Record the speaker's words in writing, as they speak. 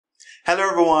Hello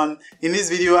everyone, in this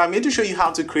video I'm going to show you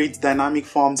how to create dynamic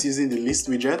forms using the list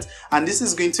widget, and this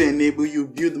is going to enable you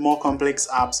build more complex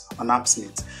apps on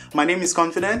Appsmith. My name is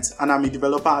Confident and I'm a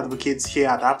developer advocate here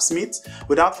at Appsmith.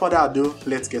 Without further ado,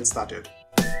 let's get started.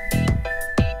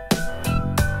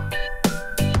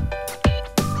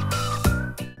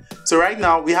 So right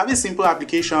now we have a simple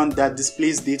application that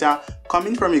displays data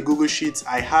coming from a Google Sheet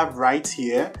I have right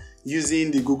here using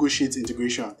the Google Sheets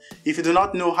integration. If you do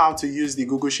not know how to use the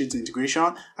Google Sheets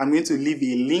integration, I'm going to leave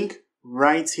a link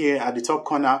right here at the top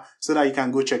corner so that you can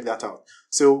go check that out.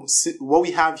 So what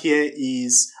we have here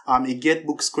is a get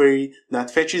books query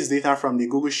that fetches data from the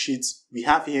Google Sheets we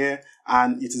have here,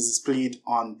 and it is displayed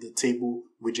on the table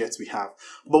widget we have.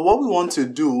 But what we want to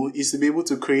do is to be able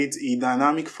to create a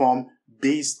dynamic form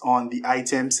based on the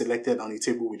item selected on the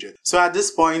table widget. So at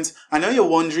this point, I know you're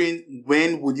wondering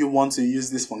when would you want to use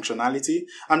this functionality.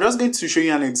 I'm just going to show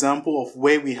you an example of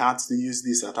where we had to use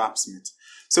this at Appsmith.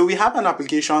 So we have an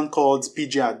application called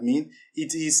pgadmin.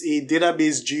 It is a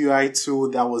database GUI tool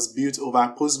that was built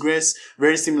over Postgres,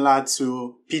 very similar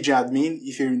to pgadmin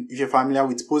if you're familiar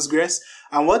with Postgres.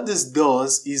 And what this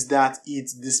does is that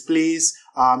it displays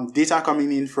data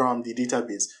coming in from the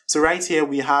database. So right here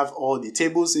we have all the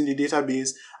tables in the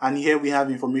database, and here we have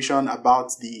information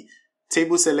about the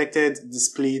table selected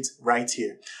displayed right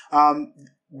here.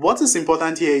 What is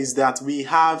important here is that we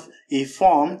have a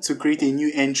form to create a new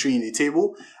entry in the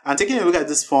table. And taking a look at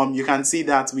this form, you can see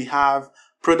that we have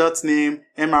product name,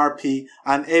 MRP,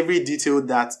 and every detail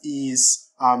that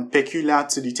is peculiar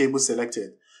to the table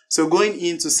selected. So going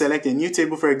in to select a new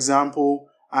table, for example,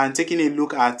 and taking a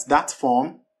look at that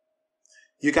form,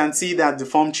 you can see that the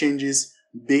form changes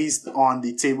based on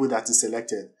the table that is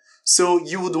selected. So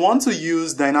you would want to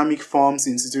use dynamic forms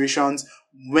in situations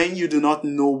when you do not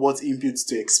know what inputs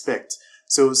to expect.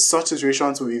 So such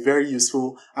situations will be very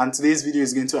useful, and today's video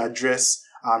is going to address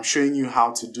showing you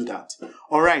how to do that.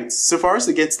 Alright, so for us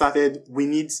to get started, we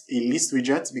need a list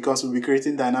widget because we'll be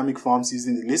creating dynamic forms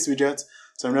using the list widget.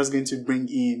 So I'm just going to bring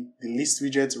in the list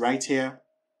widget right here.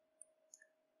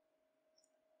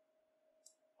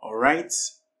 Alright,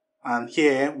 and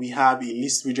here we have a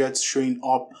list widget showing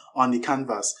up on the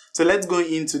canvas. So let's go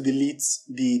in to delete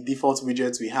the default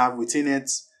widgets we have within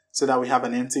it so that we have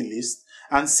an empty list.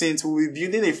 And since we'll be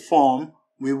building a form,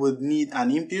 we would need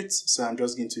an input. So I'm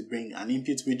just going to bring an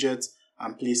input widget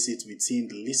and place it within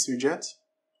the list widget.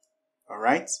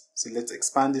 Alright, so let's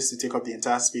expand this to take up the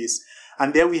entire space.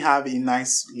 And there we have a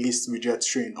nice list widget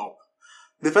showing up.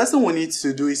 The first thing we need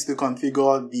to do is to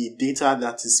configure the data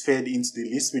that is fed into the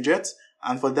list widget.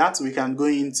 And for that, we can go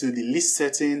into the list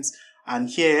settings, and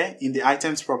here in the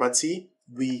items property,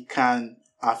 we can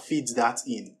feed that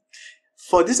in.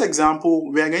 For this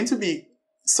example, we are going to be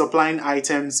supplying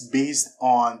items based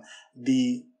on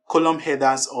the column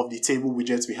headers of the table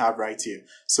widgets we have right here.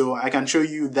 So I can show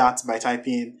you that by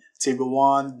typing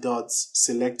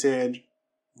table1.selected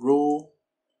row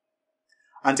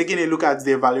and taking a look at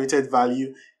the evaluated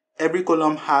value. Every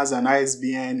column has an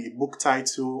ISBN, a book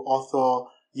title, author,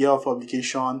 year of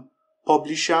publication,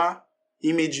 publisher,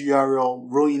 image URL,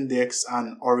 row index,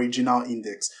 and original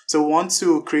index. So we want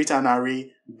to create an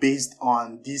array based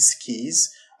on these keys.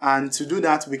 And to do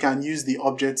that, we can use the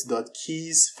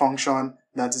object.keys function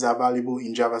that is available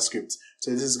in JavaScript.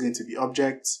 So this is going to be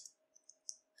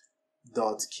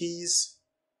object.keys.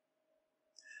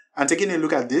 And taking a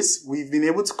look at this, we've been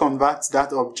able to convert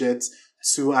that object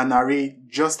to an array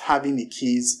just having the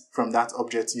keys from that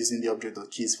object using the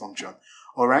object.keys function.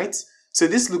 Alright, so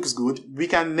this looks good. We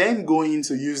can then go in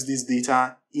to use this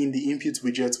data in the input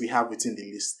widget we have within the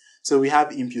list. So we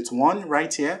have input 1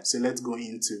 right here. So let's go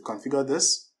in to configure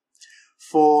this.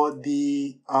 For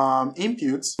the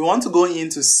input, we want to go in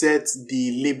to set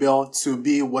the label to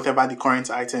be whatever the current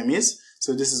item is.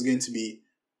 So this is going to be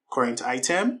current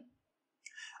item.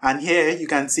 And here you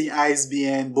can see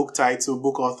ISBN, book title,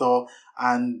 book author,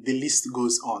 and the list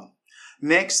goes on.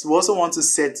 Next, we also want to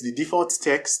set the default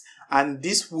text, and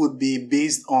this would be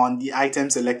based on the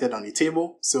item selected on the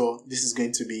table. So this is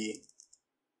going to be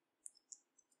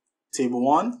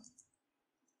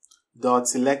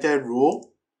table1.selected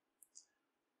row.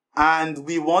 And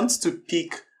we want to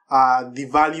pick the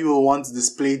value we want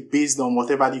displayed based on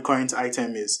whatever the current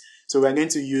item is. So we're going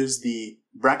to use the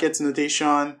bracket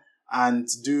notation and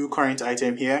do current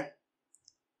item here.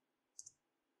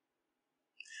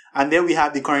 And then we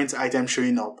have the current item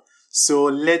showing up. So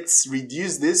let's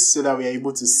reduce this so that we are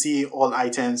able to see all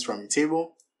items from the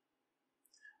table.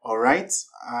 Alright,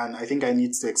 and I think I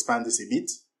need to expand this a bit.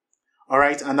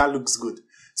 Alright, and that looks good.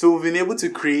 So we've been able to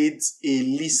create a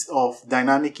list of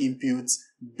dynamic inputs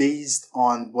based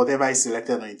on whatever is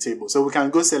selected on the table. So we can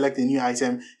go select a new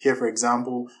item here, for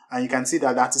example, and you can see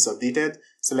that that is updated,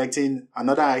 selecting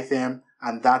another item,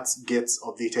 and that gets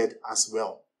updated as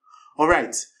well. All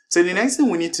right. So the next thing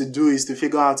we need to do is to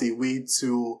figure out a way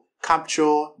to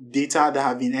capture data that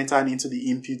have been entered into the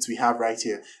inputs we have right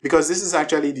here, because this is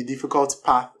actually the difficult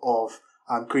path of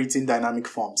creating dynamic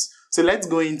forms. So let's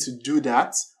go in to do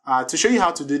that. To show you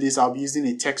how to do this, I'll be using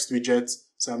a text widget.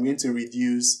 So I'm going to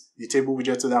reduce the table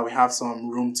widget so that we have some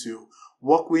room to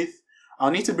work with. I'll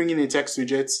need to bring in a text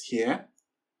widget here.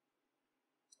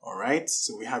 All right,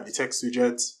 so we have the text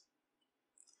widget.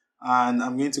 And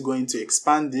I'm going to go into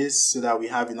expand this so that we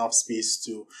have enough space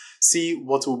to see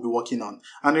what we'll be working on.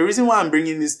 And the reason why I'm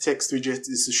bringing this text widget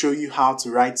is to show you how to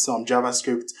write some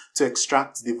JavaScript to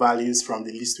extract the values from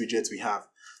the list widget we have.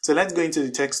 So let's go into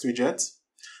the text widget.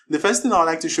 The first thing I'd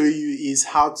like to show you is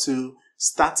how to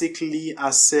statically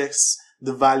access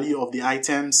the value of the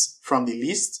items from the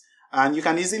list. And you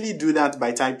can easily do that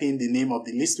by typing the name of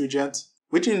the list widget,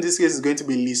 which in this case is going to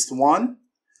be list1.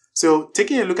 So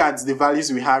taking a look at the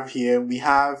values we have here, we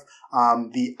have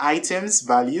the items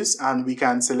values, and we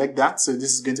can select that. So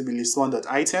this is going to be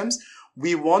list1.items.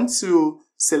 We want to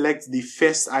select the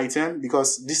first item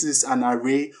because this is an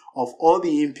array of all the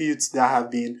inputs that have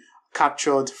been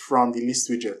captured from the list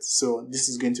widget. So this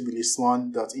is going to be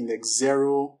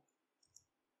list1.index0.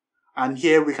 And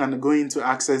here we can go in to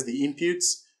access the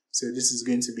inputs. So this is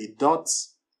going to be dot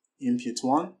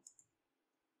input1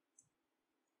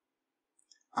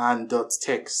 and dot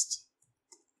text.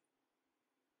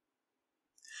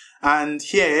 And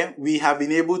here we have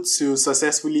been able to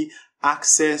successfully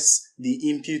access the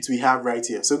input we have right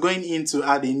here. So going in to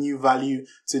add a new value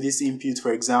to this input,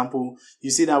 for example,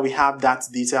 you see that we have that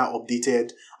data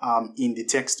updated in the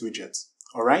text widget.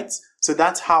 All right. So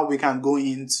that's how we can go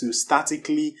in to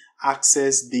statically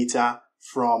access data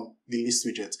from the list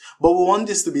widget. But we want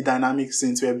this to be dynamic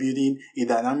since we're building a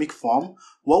dynamic form.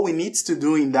 What we need to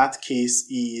do in that case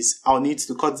is I'll need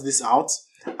to cut this out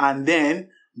and then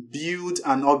build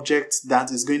an object that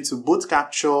is going to both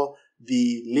capture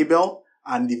the label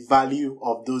and the value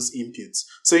of those inputs.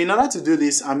 So in order to do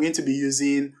this, I'm going to be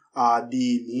using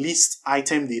the list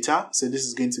item data. So this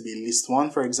is going to be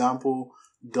list1, for example,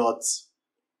 dot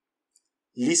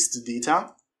list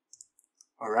data.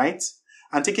 All right.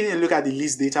 And taking a look at the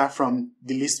list data from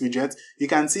the list widget, you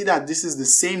can see that this is the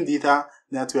same data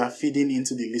that we are feeding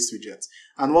into the list widget.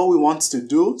 And what we want to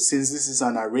do, since this is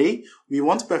an array, we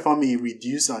want to perform a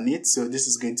reduce on it. So this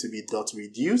is going to be dot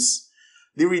reduce.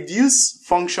 The reduce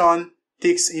function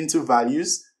takes into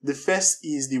values. The first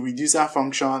is the reducer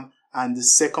function and the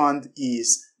second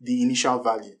is the initial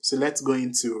value. So let's go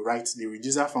into write the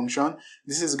reducer function.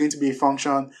 This is going to be a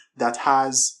function that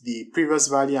has the previous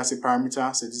value as a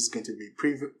parameter. So this is going to be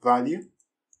previous value.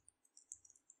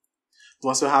 We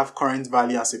also have current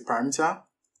value as a parameter.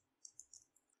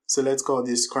 So let's call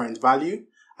this current value.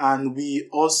 And we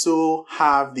also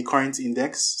have the current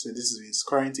index. So this is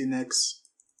current index.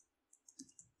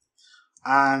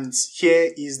 And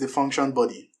here is the function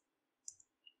body.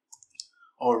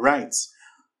 All right.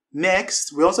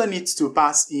 Next, we also need to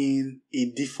pass in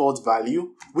a default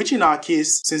value, which in our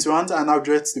case, since we want an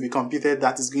object to be computed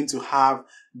that is going to have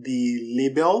the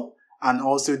label and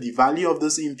also the value of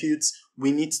those inputs,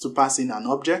 we need to pass in an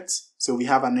object. So we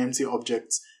have an empty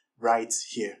object right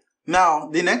here. Now,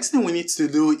 the next thing we need to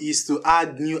do is to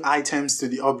add new items to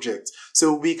the object.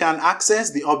 So we can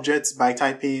access the object by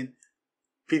typing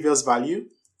previous value,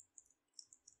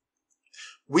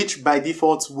 which by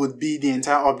default would be the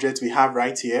entire object we have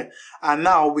right here. And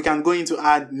now we can go in to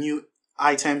add new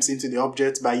items into the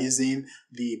object by using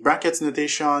the bracket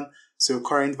notation. So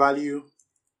current value.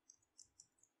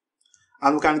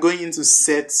 And we can go in to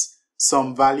set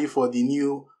some value for the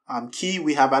new key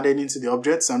we have added into the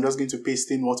object. So I'm just going to paste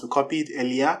in what we copied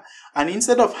earlier. And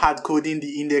instead of hard coding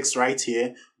the index right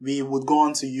here, we would go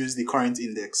on to use the current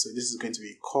index. So this is going to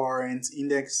be current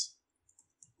index.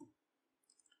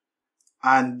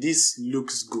 And this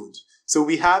looks good. So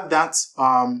we have that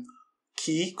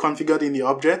key configured in the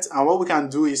object. And what we can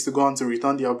do is to go on to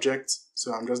return the object.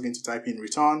 So I'm just going to type in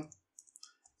return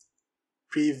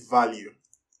prev value.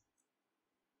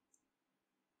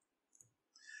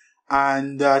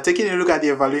 And taking a look at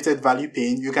the evaluated value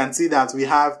pane, you can see that we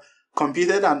have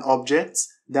computed an object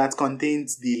that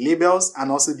contains the labels and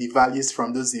also the values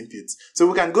from those inputs. So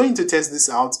we can go in to test this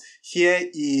out. Here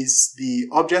is the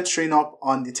object showing up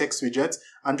on the text widget.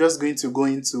 I'm just going to go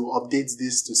in to update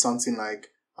this to something like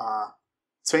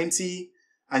 20.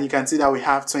 And you can see that we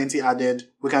have 20 added.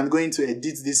 We can go in to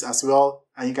edit this as well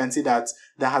and you can see that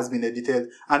that has been edited,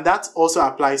 and that also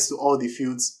applies to all the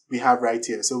fields we have right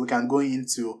here. So we can go in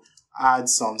to add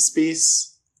some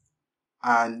space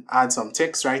and add some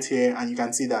text right here, and you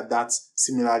can see that that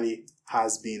similarly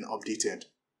has been updated.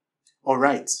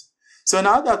 Alright, so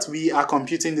now that we are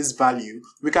computing this value,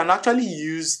 we can actually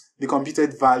use the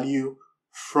computed value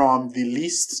from the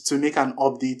list to make an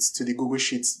update to the Google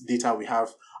Sheets data we have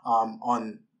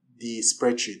on the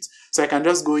spreadsheet. So I can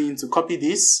just go in to copy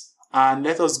this, and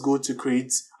let us go to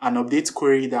create an update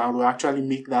query that will actually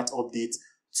make that update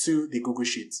to the Google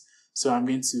Sheets. So I'm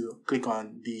going to click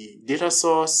on the data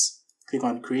source, click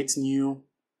on create new,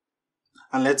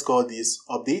 and let's call this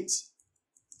update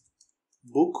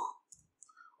book.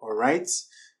 Alright,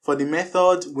 for the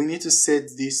method, we need to set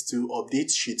this to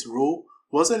update sheet row.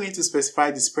 We also need to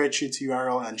specify the spreadsheet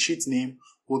URL and sheet name.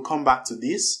 We'll come back to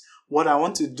this. What I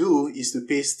want to do is to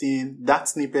paste in that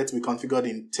snippet we configured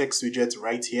in text widget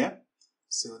right here.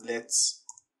 So let's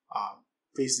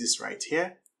paste this right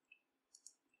here.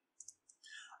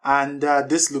 And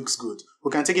this looks good.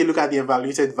 We can take a look at the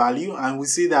evaluated value, and we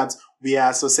see that we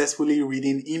are successfully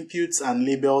reading inputs and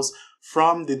labels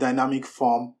from the dynamic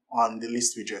form on the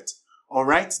list widget.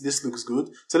 Alright, this looks good.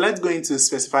 So let's go into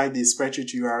specify the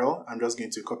spreadsheet URL. I'm just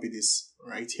going to copy this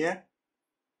right here.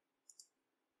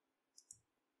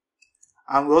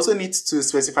 And we also need to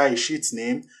specify a sheet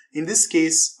name. In this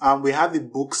case, we have the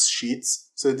books sheet.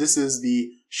 So this is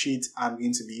the sheet I'm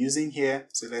going to be using here.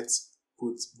 So let's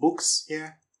put books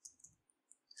here.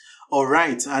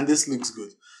 Alright, and this looks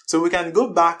good. So we can go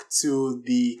back to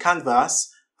the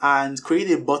canvas and create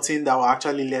a button that will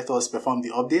actually let us perform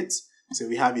the update. So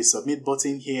we have a submit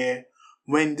button here.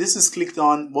 When this is clicked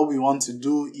on, what we want to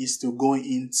do is to go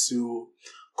into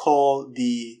call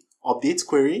the update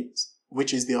query,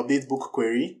 which is the update book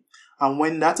query. And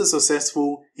when that is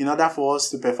successful, in order for us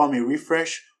to perform a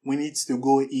refresh, we need to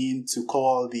go in to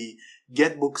call the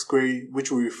get books query,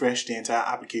 which will refresh the entire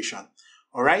application.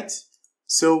 Alright,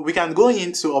 so we can go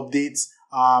in to update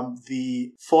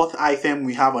the fourth item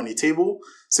we have on the table.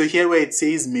 So here where it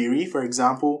says Mary, for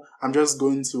example, I'm just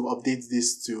going to update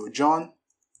this to John.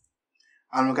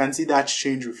 And we can see that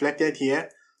change reflected here.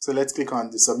 So let's click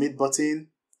on the submit button,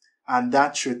 and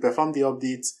that should perform the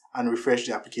update and refresh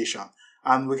the application.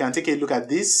 And we can take a look at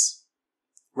this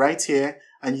right here,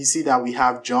 and you see that we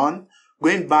have John.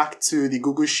 Going back to the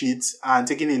Google Sheet and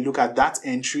taking a look at that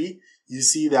entry, you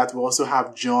see that we also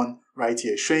have John right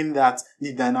here, showing that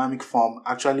the dynamic form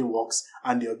actually works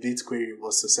and the update query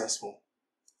was successful.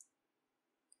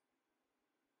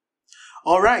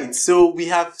 Alright, so we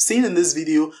have seen in this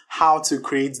video how to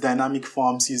create dynamic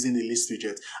forms using the list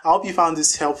widget. I hope you found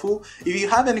this helpful. If you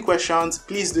have any questions,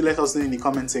 please do let us know in the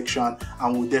comment section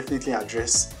and we'll definitely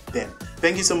address them.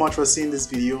 Thank you so much for seeing this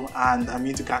video, and I'm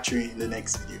going to catch you in the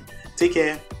next video. Take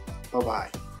care.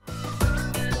 Bye-bye.